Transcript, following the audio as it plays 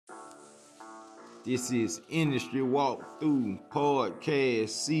This is Industry Walkthrough Podcast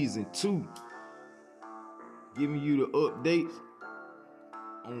Season 2. Giving you the updates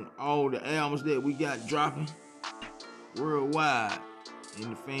on all the albums that we got dropping worldwide.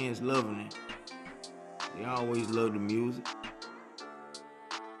 And the fans loving it. They always love the music.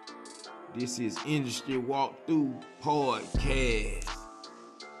 This is Industry Walkthrough Podcast.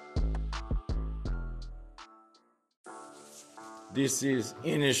 This is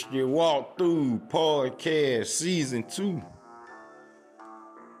Industry Walkthrough Podcast Season 2.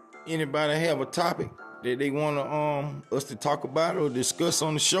 Anybody have a topic that they want us to talk about or discuss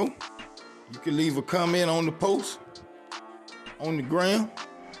on the show? You can leave a comment on the post, on the gram,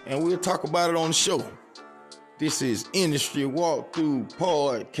 and we'll talk about it on the show. This is Industry Walkthrough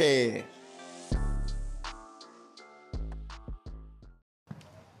Podcast.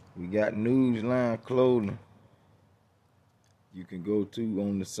 We got Newsline clothing. You can go to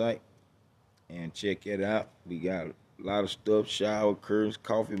on the site and check it out. We got a lot of stuff: shower curtains,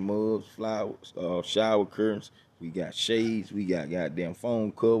 coffee mugs, flowers, shower curtains. We got shades. We got goddamn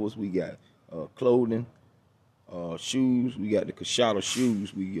phone covers. We got clothing, shoes. We got the Kashada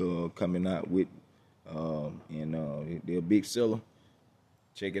shoes we coming out with, and they're a big seller.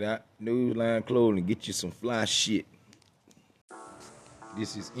 Check it out. Newsline clothing. Get you some fly shit.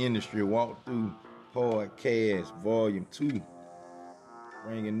 This is Industry Walkthrough Podcast Volume 2.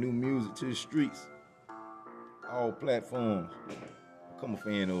 Bringing new music to the streets. All platforms. Become a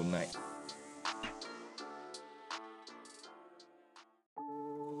fan overnight.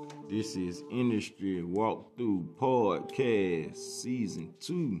 This is Industry Walkthrough Podcast Season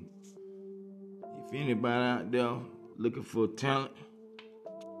 2. If anybody out there looking for talent,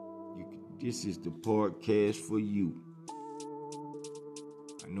 this is the podcast for you.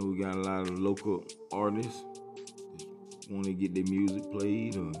 I know we got a lot of local artists want to get their music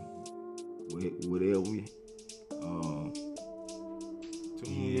played or whatever.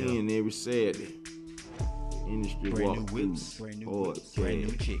 Tune in every Saturday. Industry Walkthrough Podcast. Brand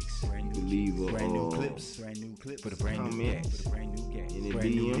new chicks, you can leave a brand new clips, for the brand new gas, in the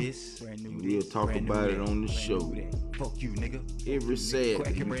DM, and we'll talk about it on the show. Fuck you, nigga. Every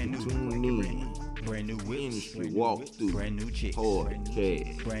Saturday, you can tune in. Brand new whips, Industry Walkthrough brand new chicks,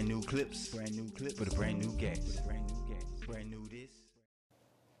 Podcast. brand new clips, for the brand new gas, brand new this.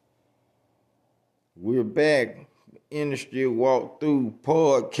 We're back. Industry Walkthrough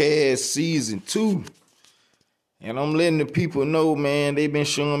Podcast Season 2. And I'm letting the people know, man, they've been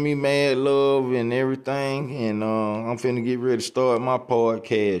showing me mad love and everything. And I'm finna get ready to start my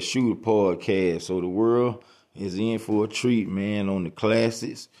podcast, Shooter Podcast. So the world is in for a treat, man, on the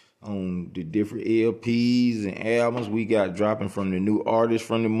classics, on the different LPs and albums we got dropping from the new artists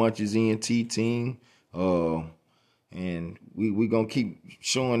from the Munchies ENT team. And we gonna keep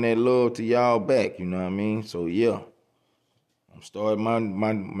showing that love to y'all back, you know what I mean? So yeah, I'm starting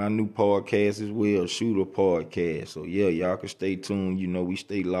my new podcast as well, Shooter Podcast. So yeah, y'all can stay tuned. You know, we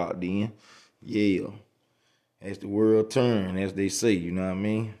stay locked in. Yeah, as the world turn, as they say, you know what I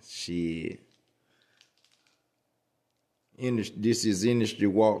mean? Shit. This is Industry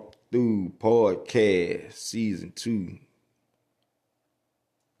Walkthrough Podcast Season 2.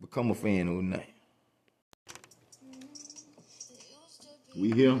 Become a fan overnight. We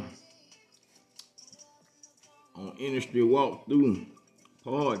here on Industry Walkthrough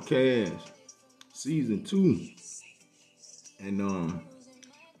Podcast Season 2. And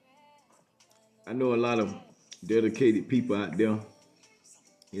I know a lot of dedicated people out there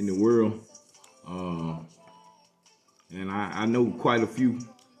in the world. And I know quite a few.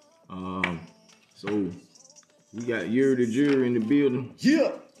 So we got Yuri the Jury in the building.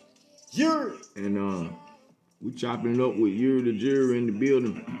 Yeah, Yuri. And we chopping it up with Yuri the Jury in the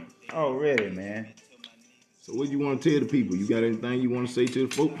building. Already, man. So what do you want to tell the people? You got anything you want to say to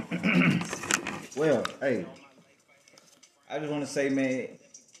the folks? Well, hey, I just want to say, man,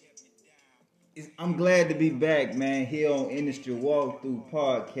 I'm glad to be back, man, here on Industry Walkthrough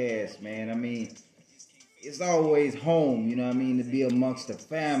Podcast, man. I mean, it's always home, you know what I mean, to be amongst the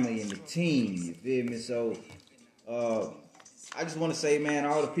family and the team, you feel me? So, I just want to say, man,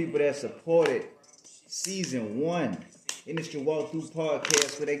 all the people that supported Season 1 Industry Walkthrough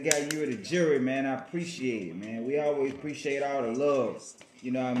Podcast where they got you the jury, man, I appreciate it, man. We always appreciate all the love,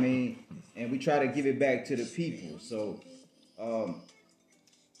 you know what I mean? And we try to give it back to the people. So,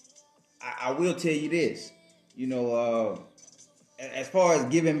 I will tell you this, you know, as far as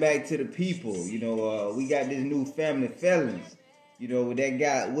giving back to the people, you know, we got this new family, felinz, you know, that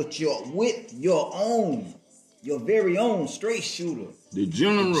got with your very own straight shooter. The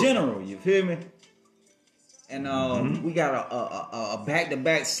general. You feel me? And we got a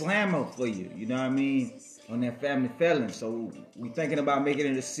back-to-back slammer for you. You know what I mean? On that Family Felon. So we thinking about making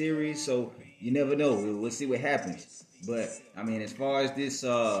it a series. So you never know. We'll see what happens. But I mean, as far as this,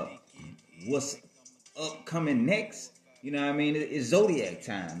 what's upcoming next? You know what I mean? It's Zodiac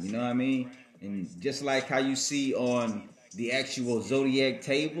time. You know what I mean? And just like how you see on the actual Zodiac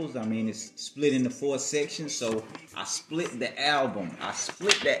tables, I mean, it's split into 4 sections. So I split the album. I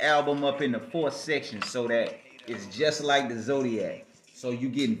split the album up into 4 sections so that it's just like the Zodiac. So you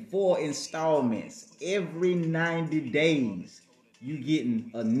getting 4 installments every 90 days. You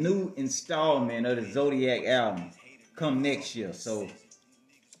getting a new installment of the Zodiac album come next year. So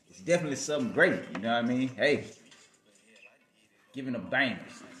it's definitely something great. You know what I mean? Hey, giving a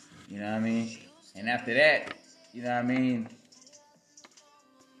bangers. You know what I mean? And after that, you know what I mean?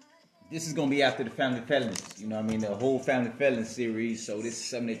 This is gonna be after the Family Felons. You know what I mean? The whole Family Felons series. So this is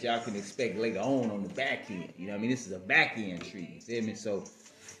something that y'all can expect later on the back end. You know what I mean? This is a back end treat. You feel me? So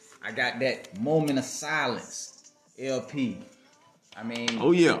I got that Moment of Silence LP. I mean,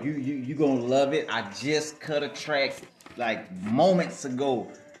 oh yeah, you gonna love it. I just cut a track like moments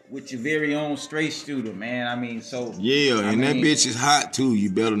ago with your very own Straight Shooter, man. I mean, so yeah, and that bitch is hot too. You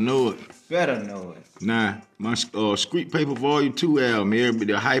better know it. Better know it. Nah, my Street Paper Volume 2 album,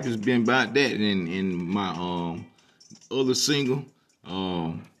 everybody, the hype has been about that, and my other single,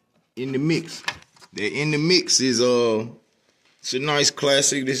 In the Mix. That In the Mix is it's a nice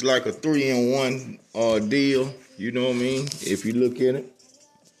classic. It's like a 3-in-1 deal. You know what I mean? If you look at it.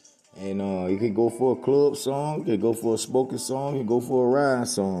 And you can go for a club song, you can go for a spoken song, you can go for a ride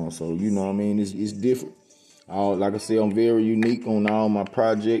song. So, you know what I mean? It's different. Like I said, I'm very unique on all my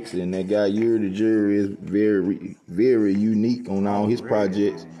projects, and that guy Yuri the Jury is very, very unique on all his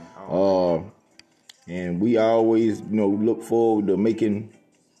projects. And we always, you know, look forward to making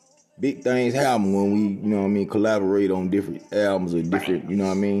big things happen when we, you know what I mean, collaborate on different albums or different, you know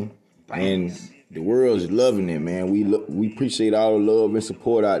what I mean? And the world is loving it, man. We appreciate all the love and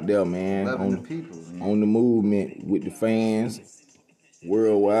support out there, man. Loving the people, man. On the movement with the fans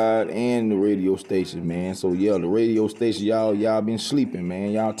worldwide and the radio station, man. So yeah, the radio station, y'all been sleeping,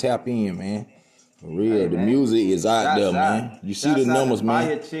 man. Y'all tap in, man. For real, hey, the man. music is out there, man. You see the numbers, man.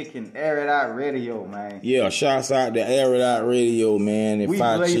 Fire Chick and Air It Out Radio, man. Yeah, shouts out to Air It Out Radio, man, and We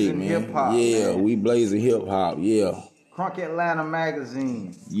Fire Chick, blazing man. hip-hop, Yeah, man. we blazing hip hop, yeah. Crunk Atlanta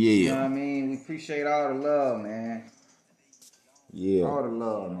Magazine. Yeah. You know what I mean? We appreciate all the love, man. Yeah. All the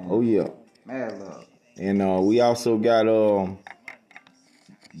love, man. Oh yeah. Mad love. And we also got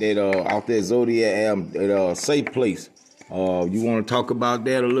that out there Zodiac album, that Safe Place. You want to talk about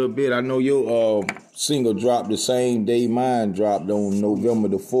that a little bit? I know your single dropped the same day mine dropped on November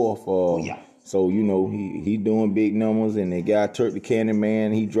the 4th. Yeah. So you know he doing big numbers, and the guy Turk the Cannon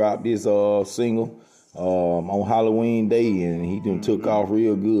Man, he dropped his single on Halloween Day, and he done took off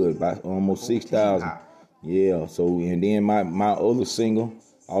real good by almost 6,000. Yeah. So and then my other single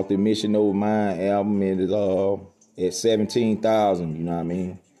off the Mission Over Mine album is at 17,000. You know what I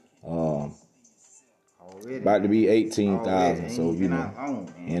mean? About to be 18,000. So you know,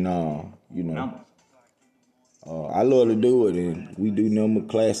 and you know, I love to do it, and we do number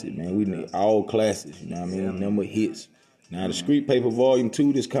classics, man. We need all classics. You know what I mean? Number hits. Now the Street Paper Volume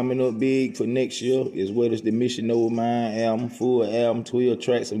 2 that's coming up big for next year, as well as the Mission Over Mine album, full album, 12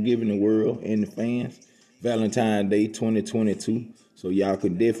 tracks I'm giving the world and the fans. Valentine's Day 2022. So y'all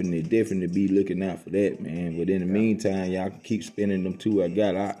could definitely be looking out for that, man. But in the meantime, y'all can keep spinning them 2 I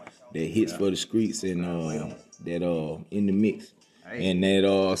got out that hits for the streets, and that In the Mix. And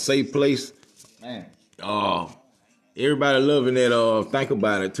that Safe Place. Man. Everybody loving that Think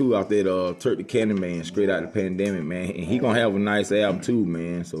About It too, out that Turk the Cannon Man, straight out the pandemic, man. And he gonna have a nice album too,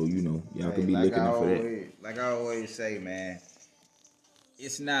 man. So you know, y'all can be looking out for that. Like I always say, man,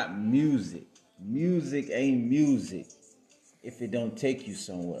 it's not music. Music ain't music if it don't take you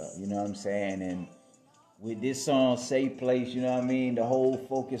somewhere. You know what I'm saying? And with this song, Safe Place, you know what I mean? The whole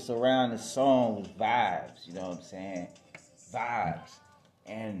focus around the song was vibes. You know what I'm saying? Vibes.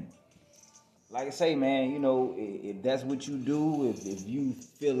 And like I say, man, you know, if that's what you do, if you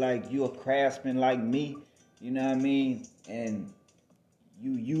feel like you're a craftsman like me, you know what I mean, and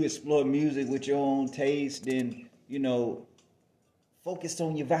you explore music with your own taste, then, you know, focus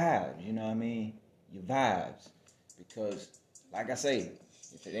on your vibes, you know what I mean, your vibes. Because, like I say,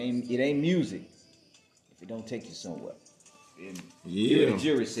 if it ain't music, if it don't take you somewhere. And yeah. The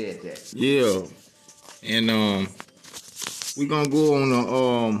jury said that. Yeah. And we're gonna go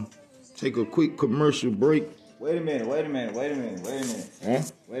on take a quick commercial break. Wait a minute. Huh?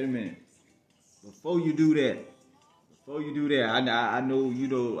 Wait a minute. Before you do that, before you do that, I know you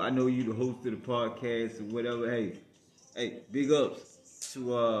the host of the podcast or whatever. Hey, big ups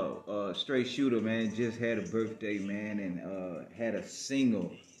to Straight Shooter, man. Just had a birthday, man, and had a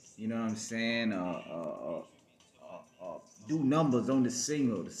single. You know what I'm saying? Do numbers on the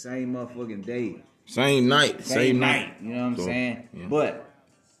single the same motherfucking day. Same night. Same night. You know what I'm So, saying? yeah. But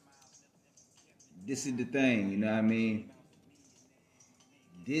this is the thing, you know what I mean?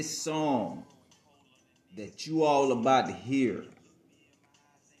 This song that you all about to hear,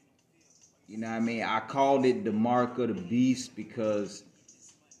 you know what I mean? I called it the Mark of the Beast because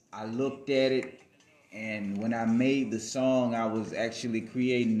I looked at it, and when I made the song, I was actually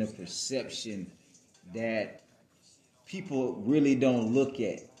creating a perception that people really don't look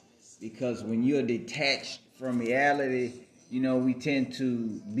at. Because when you're detached from reality, you know, we tend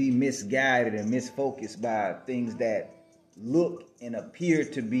to be misguided and misfocused by things that look and appear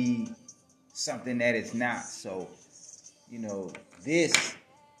to be something that it's not. So, you know, this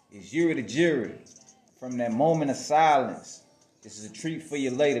is Yuri the Jury. From that moment of silence, this is a treat for you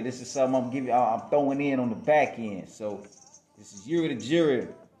later. This is something I'm throwing in on the back end. So, this is Yuri the Jury.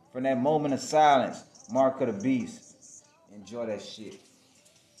 From that moment of silence, Mark of the Beast. Enjoy that shit.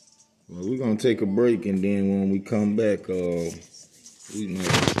 Well, we're gonna take a break, and then when we come back, we gonna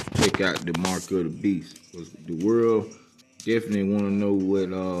check out the Mark of the Beast. Because the world definitely want to know what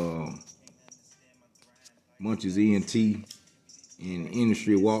Munch's ENT and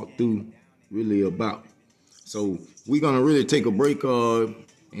industry walkthrough really about. So we're gonna really take a break,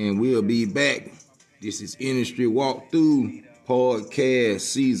 and we'll be back. This is Industry Walkthrough Podcast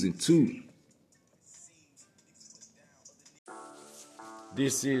Season 2.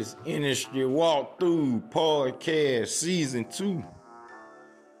 This is Industry Walkthrough Podcast Season 2.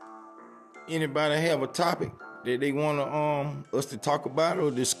 Anybody have a topic that they want to us to talk about or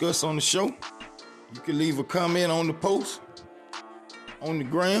discuss on the show? You can leave a comment on the post on the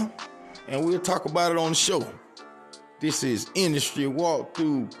gram, and we'll talk about it on the show. This is Industry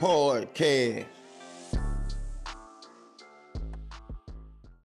Walkthrough Podcast.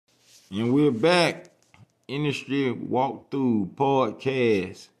 And we're back. Industry Walkthrough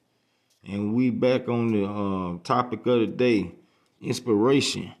Podcast, and we back on the topic of the day,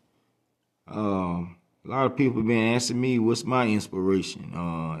 inspiration. A lot of people been asking me what's my inspiration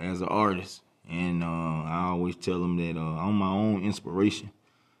as an artist, and I always tell them that I'm my own inspiration.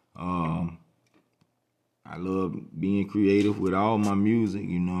 I love being creative with all my music,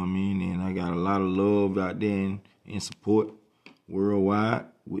 you know what I mean, and I got a lot of love out there and support worldwide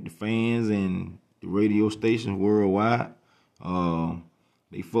with the fans and the radio stations worldwide.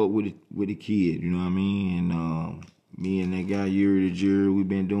 They fuck with the kid, you know what I mean? And me and that guy Yuri the Jury, we've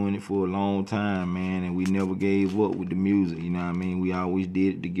been doing it for a long time, man, and we never gave up with the music, you know what I mean? We always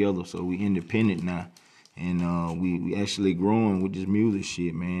did it together, so we independent now. And we actually growing with this music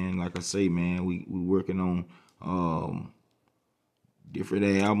shit, man. Like I say, man, we working on different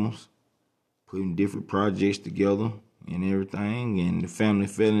albums, putting different projects together and everything. And the Family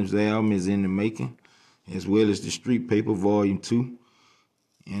Felinz album is in the making, as well as the Street Paper Volume 2.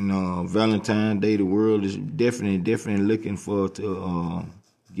 And Valentine's Day, the world is definitely looking forward to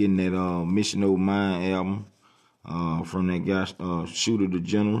getting that Mission Old Mind album from that guy, Shooter the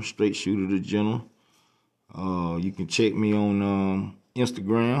General, Straight Shooter the General. You can check me on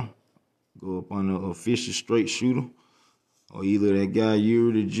Instagram. Go up on the official Straight Shooter, or either that guy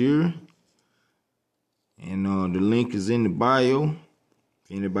Yuri the Jury. And the link is in the bio.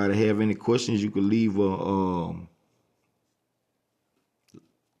 If anybody have any questions, you can leave a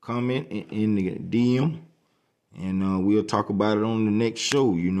comment in the DM, and we'll talk about it on the next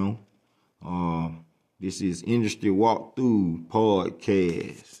show, you know. This is Industry Walkthrough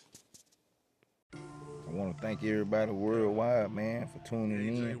Podcast. I want to thank everybody worldwide, man, for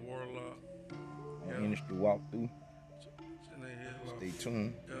tuning in on Industry Walkthrough. Stay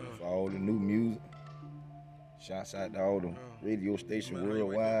tuned for all the new music. Shouts out to all the radio stations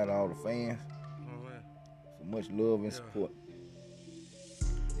worldwide, all the fans, for much love and support.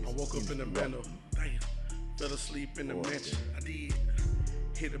 I woke up in the manor, damn, fell asleep in the mansion. I did,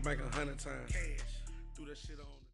 hit the bank 100 times, threw that shit on.